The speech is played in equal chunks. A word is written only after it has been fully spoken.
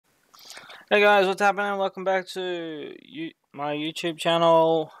Hey guys, what's happening? Welcome back to my YouTube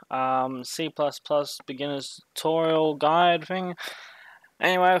channel, C++ beginners tutorial guide thing.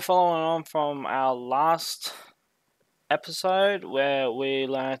 Anyway, following on from our last episode where we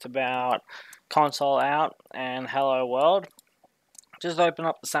learnt about console out and hello world, just open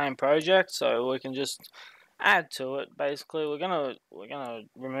up the same project so we can just add to it. Basically, we're gonna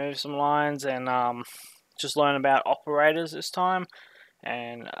remove some lines and just learn about operators this time.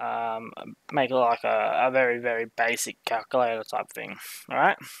 And make it like a very, very basic calculator type thing.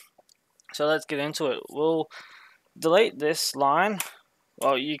 Alright, so let's get into it. We'll delete this line.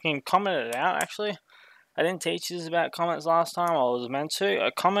 Well, you can comment it out actually. I didn't teach you about comments last time. I was meant to.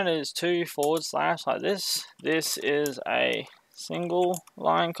 A comment is 2 / like this. This is a single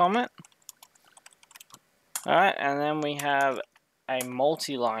line comment. Alright, and then we have a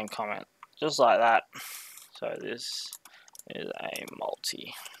multi-line comment, just like that. So this is a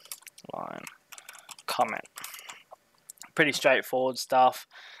multi-line comment. Pretty straightforward stuff.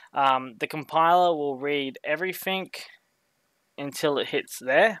 The compiler will read everything until it hits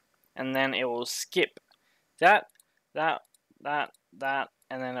there, and then it will skip that, and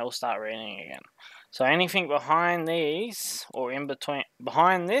then it will start reading again. So anything behind these, or in between,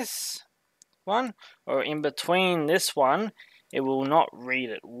 behind this one, or in between this one, it will not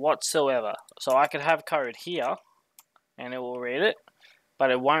read it whatsoever. So I could have code here, and it will read it,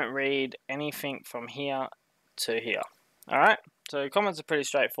 but it won't read anything from here to here. Alright, so comments are pretty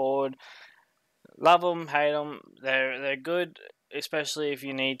straightforward. Love them, hate them. They're good, especially if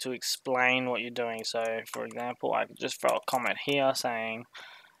you need to explain what you're doing. So, for example, I could just throw a comment here saying,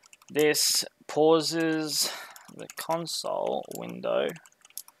 this pauses the console window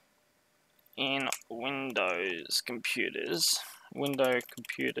in Windows computers. Window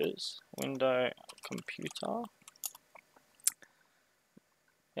computer.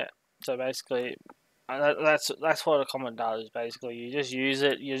 Yeah, so basically, that's what a comment does. Basically, you just use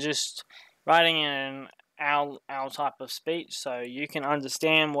it. You're just writing in our type of speech, so you can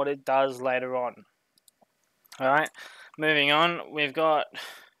understand what it does later on. All right, moving on, we've got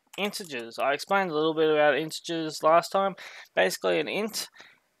integers. I explained a little bit about integers last time. Basically, an int.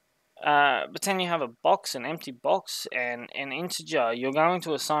 Pretend you have a box, an empty box, and an integer. You're going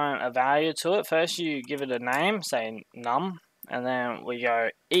to assign a value to it. First, you give it a name, say num. And then we go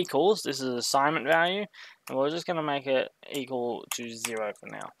equals, this is assignment value, and we're just going to make it equal to 0 for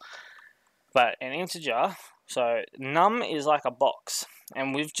now. But an integer, so num is like a box,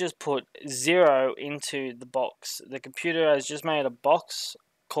 and we've just put 0 into the box. The computer has just made a box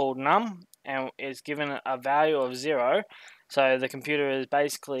called num, and it's given a value of 0, so the computer is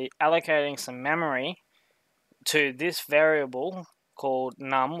basically allocating some memory to this variable called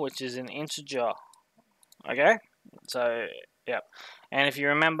num, which is an integer. Okay, so yep. And if you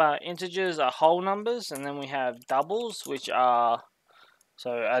remember, integers are whole numbers, and then we have doubles, which are,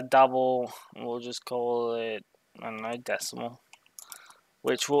 so a double, we'll just call it, I don't know, decimal,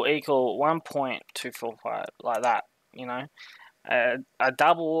 which will equal 1.245, like that, you know. A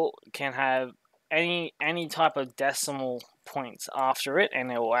double can have any type of decimal points after it,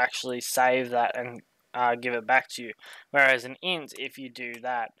 and it will actually save that and give it back to you. Whereas an int, if you do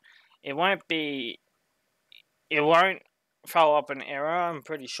that, it won't throw up an error. I'm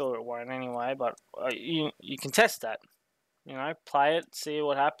pretty sure it won't anyway, but you can test that. You know, play it, see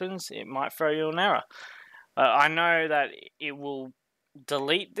what happens. It might throw you an error. I know that it will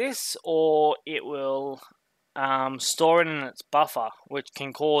delete this, or it will store it in its buffer, which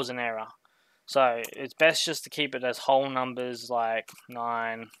can cause an error. So it's best just to keep it as whole numbers, like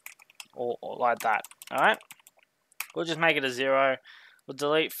 9 or like that. Alright, we'll just make it a 0. We'll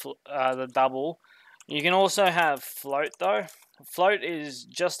delete the double. You can also have float though. Float is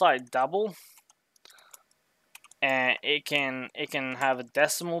just like double, and it can have a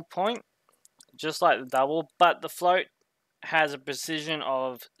decimal point, just like the double, but the float has a precision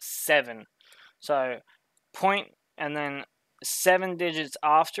of 7. So point and then 7 digits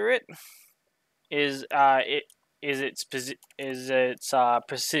after it is its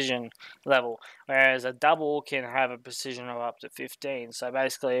precision level, whereas a double can have a precision of up to 15. So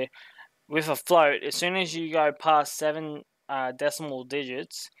basically, with a float, as soon as you go past 7 decimal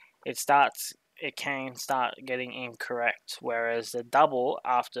digits, it can start getting incorrect. Whereas the double,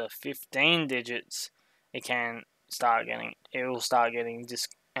 after 15 digits, it will start getting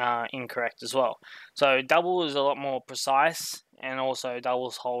incorrect as well. So double is a lot more precise, and also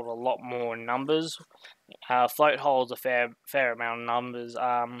doubles hold a lot more numbers. Float holds a fair amount of numbers.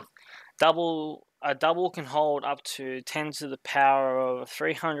 A double can hold up to 10 to the power of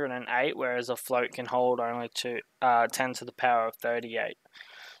 308, whereas a float can hold only to 10 to the power of 38.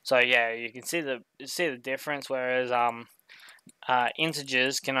 So yeah, you can see the difference. Whereas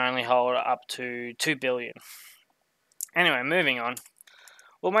integers can only hold up to 2 billion. Anyway, moving on.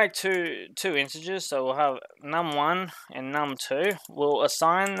 We'll make two integers, so we'll have num1 and num2. We'll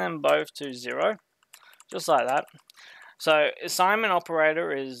assign them both to 0, just like that. So assignment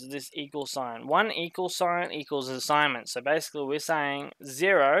operator is this equal sign. One equal sign equals assignment. So basically we're saying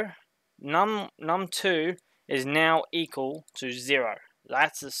 0, num2 is now equal to 0.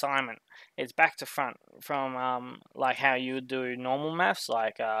 That's assignment. It's back to front from like how you would do normal maths,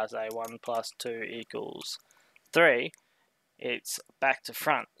 like say 1 plus 2 equals 3. It's back to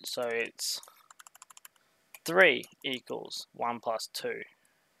front, so it's 3 equals 1 plus 2.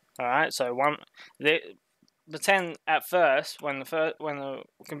 Alright, so pretend at first, when the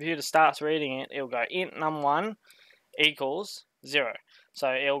computer starts reading it, it'll go int num1 equals 0.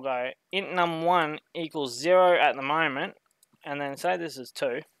 So it'll go int num1 equals 0 at the moment, and then say this is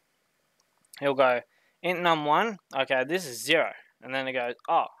 2. It'll go int num1, okay, this is 0. And then it goes,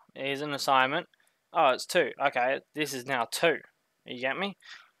 oh, here's an assignment. Oh, it's 2. Okay, this is now 2. You get me?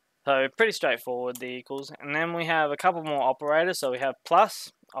 So pretty straightforward, the equals. And then we have a couple more operators. So we have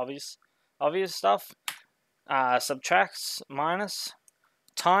plus, obvious stuff. Subtracts, minus.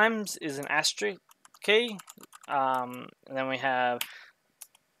 Times is an asterisk key. And then we have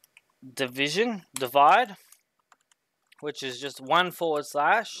division, divide, which is just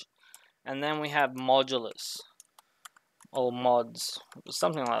 1//. And then we have modulus, or mods,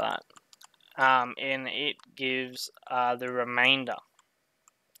 something like that. And it gives the remainder.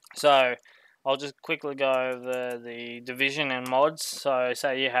 So I'll just quickly go over the division and mods. So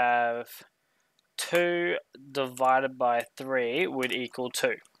say you have 2 divided by 3 would equal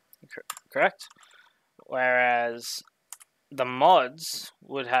 2, correct? Whereas the mods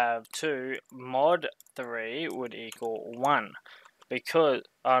would have 2 mod 3 would equal 1. Because,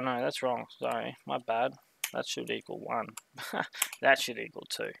 oh no, that's wrong, sorry, my bad. That should equal 1. That should equal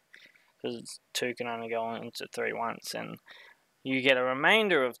 2. Because 2 can only go into 3 once, and you get a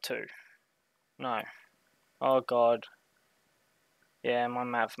remainder of 2. No. Oh god. Yeah, my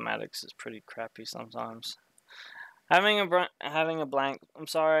mathematics is pretty crappy sometimes. Having a blank. I'm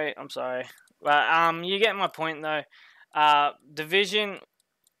sorry. But you get my point though. Division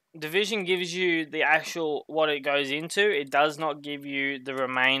gives you the actual what it goes into. It does not give you the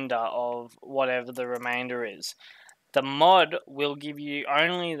remainder of whatever the remainder is. The mod will give you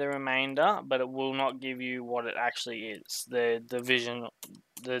only the remainder, but it will not give you what it actually is. The division.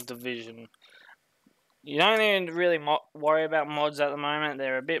 You don't even really worry about mods at the moment.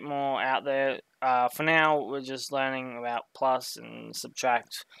 They're a bit more out there. For now, we're just learning about plus and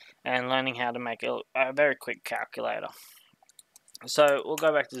subtract and learning how to make a very quick calculator. So we'll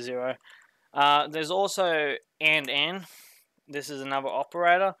go back to 0. There's also and. This is another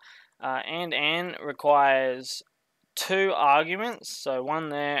operator. And requires 2 arguments, so one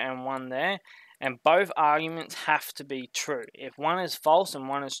there and one there. And both arguments have to be true. If one is false and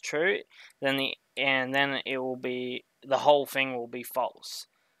one is true, then it will be, the whole thing will be false.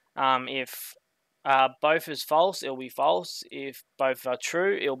 If both is false, it'll be false. If both are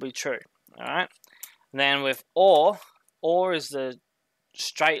true, it'll be true. Alright. Then with or is the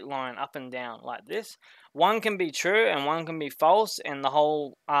straight line up and down like this. One can be true and one can be false, and the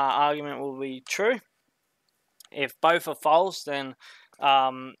whole argument will be true. If both are false, then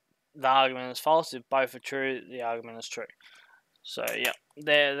the argument is false. If both are true, the argument is true. So, yeah,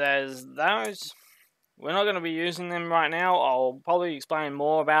 there's those. We're not going to be using them right now. I'll probably explain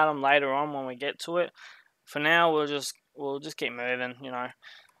more about them later on when we get to it. For now, we'll just keep moving, you know.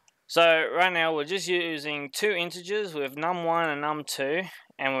 So, right now, we're just using 2 integers with num1 and num2,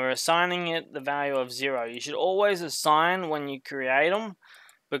 and we're assigning it the value of 0. You should always assign when you create them,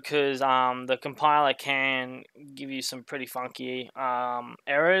 because the compiler can give you some pretty funky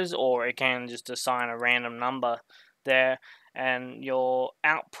errors, or it can just assign a random number there, and your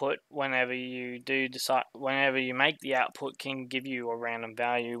output, whenever you make the output, can give you a random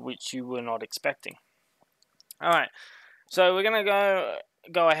value which you were not expecting. Alright, so we're gonna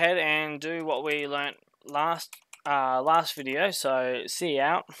go ahead and do what we learnt last video. So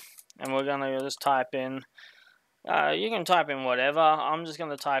cout, and we're gonna just type in. You can type in whatever. I'm just going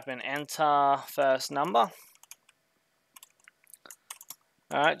to type in enter first number.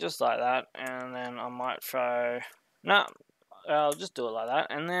 Alright, just like that. And then I might throw... No, I'll just do it like that.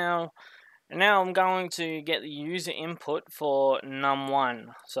 And now I'm going to get the user input for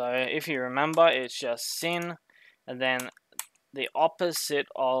num1. So if you remember, it's just sin, and then the opposite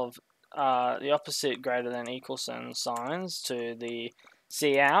of greater than equal signs to the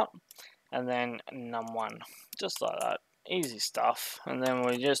cout, and then num1, just like that. easy stuff. And then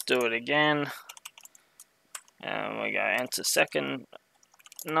we just do it again, and we go enter second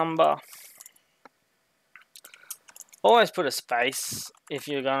number. Always put a space if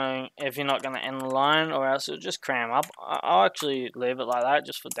you're not gonna end the line, or else it'll just cram up. I'll actually leave it like that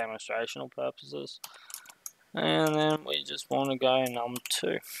just for demonstrational purposes. And then we just want to go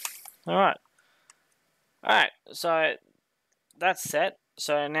num2. Alright. Alright, so that's set.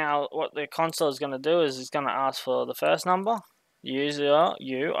 So now what the console is going to do is it's going to ask for the first number.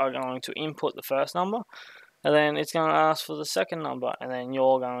 You are going to input the first number, and then it's going to ask for the second number, and then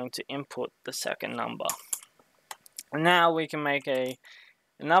you're going to input the second number. And now we can make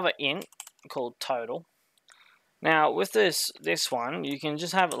another int called total. Now with this one, you can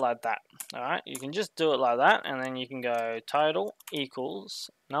just have it like that. Alright, you can just do it like that, and then you can go total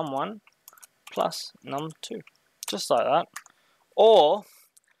equals num1 plus num2, just like that. Or,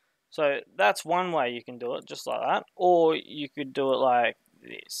 so that's one way you can do it, just like that. Or you could do it like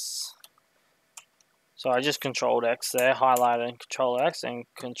this. So I just controlled X there, highlighted control X and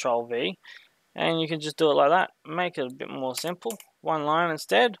control V. And you can just do it like that. Make it a bit more simple. One line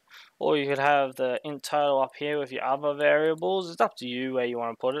instead. Or you could have the int total up here with your other variables. It's up to you where you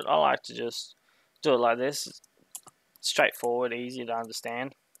want to put it. I like to just do it like this. It's straightforward, easy to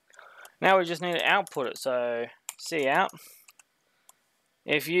understand. Now we just need to output it. So cout.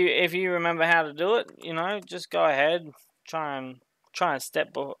 If you remember how to do it, just go ahead, try and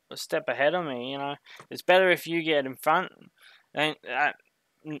step ahead of me. It's better if you get in front, and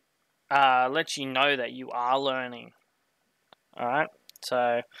lets you know that you are learning. All right,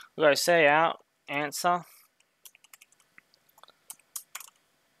 so we'll go cout answer,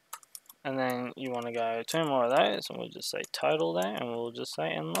 and then you want to go 2 more of those, and we'll just say total there, and we'll just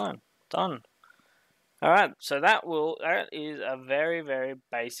say end line. Done. Alright, so that is a very, very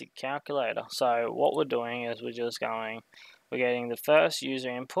basic calculator. So what we're doing is we're getting the first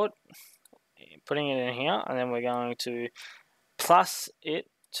user input, putting it in here, and then we're going to plus it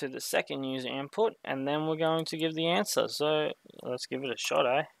to the second user input, and then we're going to give the answer. So let's give it a shot,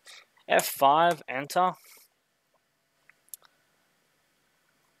 eh? F5, enter.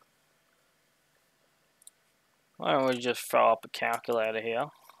 Why don't we just throw up a calculator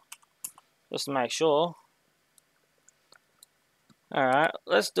here? Just to make sure. Alright,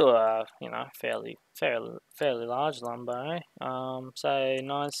 let's do a fairly large number, eh? Say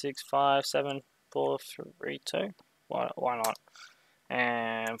 9657432. Why not?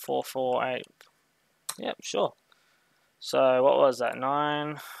 And 448. Yep, sure. So what was that?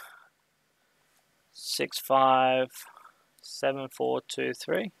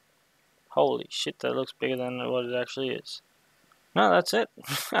 9657423. Holy shit, that looks bigger than what it actually is. No, that's it.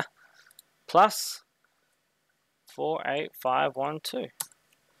 Plus 48512.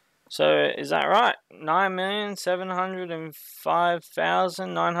 So is that right?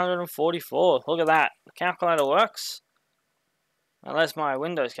 9,705,944. Look at that. The calculator works. Unless my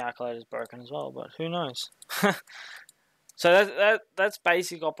Windows calculator is broken as well, but who knows? So that's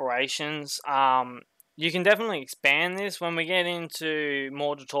basic operations. You can definitely expand this when we get into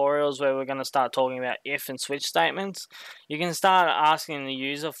more tutorials where we're going to start talking about if and switch statements. You can start asking the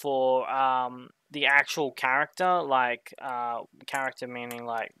user for the actual character, like character meaning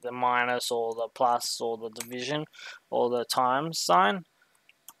like the minus or the plus or the division or the times sign.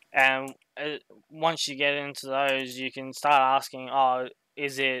 And once you get into those, you can start asking, oh,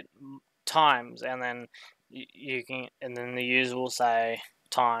 is it times? And then then the user will say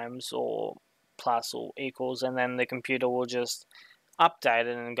times or plus or equals, and then the computer will just update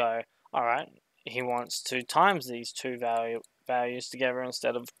it and go, alright, he wants to times these two values together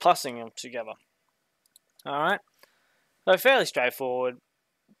instead of plussing them together. Alright, so fairly straightforward,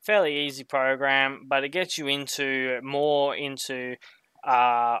 fairly easy program, but it gets you more into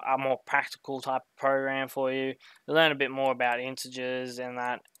a more practical type of program for you. You learn a bit more about integers and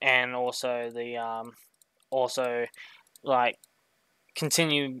that, and also the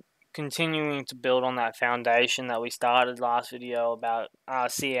continuing to build on that foundation that we started last video about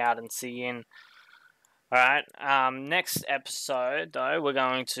cout and cin. Alright, next episode though, we're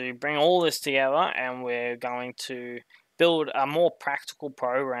going to bring all this together and we're going to build a more practical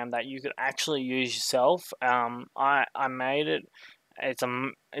program that you could actually use yourself. I made it. It's a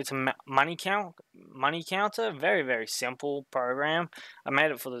money counter, very, very simple program. I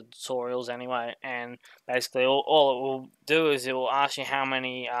made it for the tutorials anyway, and basically all it will do is it will ask you how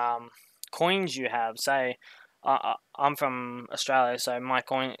many coins you have. Say I'm from Australia, so my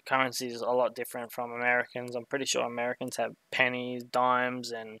currency is a lot different from Americans. I'm pretty sure Americans have pennies,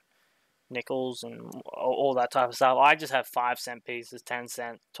 dimes, and nickels, and all that type of stuff. I just have 5-cent pieces, 10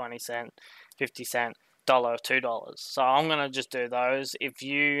 cent, 20 cent, 50 cent. or $2. So I'm gonna just do those. If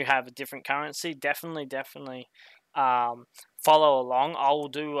you have a different currency, definitely follow along. I'll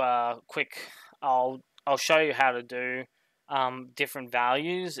do a quick. I'll show you how to do different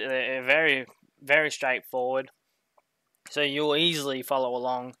values. They're very straightforward, so you'll easily follow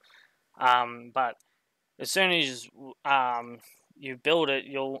along. But as soon as you build it,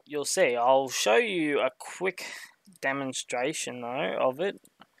 you'll see. I'll show you a quick demonstration though of it.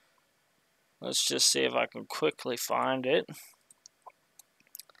 Let's just see if I can quickly find it.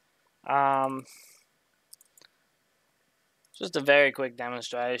 Just a very quick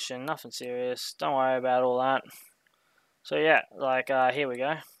demonstration, nothing serious. Don't worry about all that. So yeah, like here we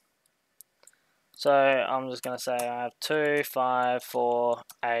go. So I'm just gonna say I have 2, 5, 4,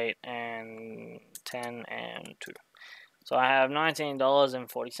 8, and 10, and 2. So I have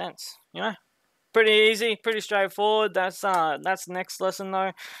 $19.40. You know, pretty easy, pretty straightforward. That's the next lesson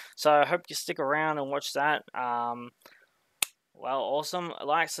though. So I hope you stick around and watch that. Well, awesome.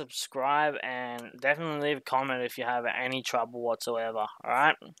 Like, subscribe, and definitely leave a comment if you have any trouble whatsoever.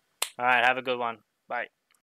 Alright? Alright, have a good one. Bye.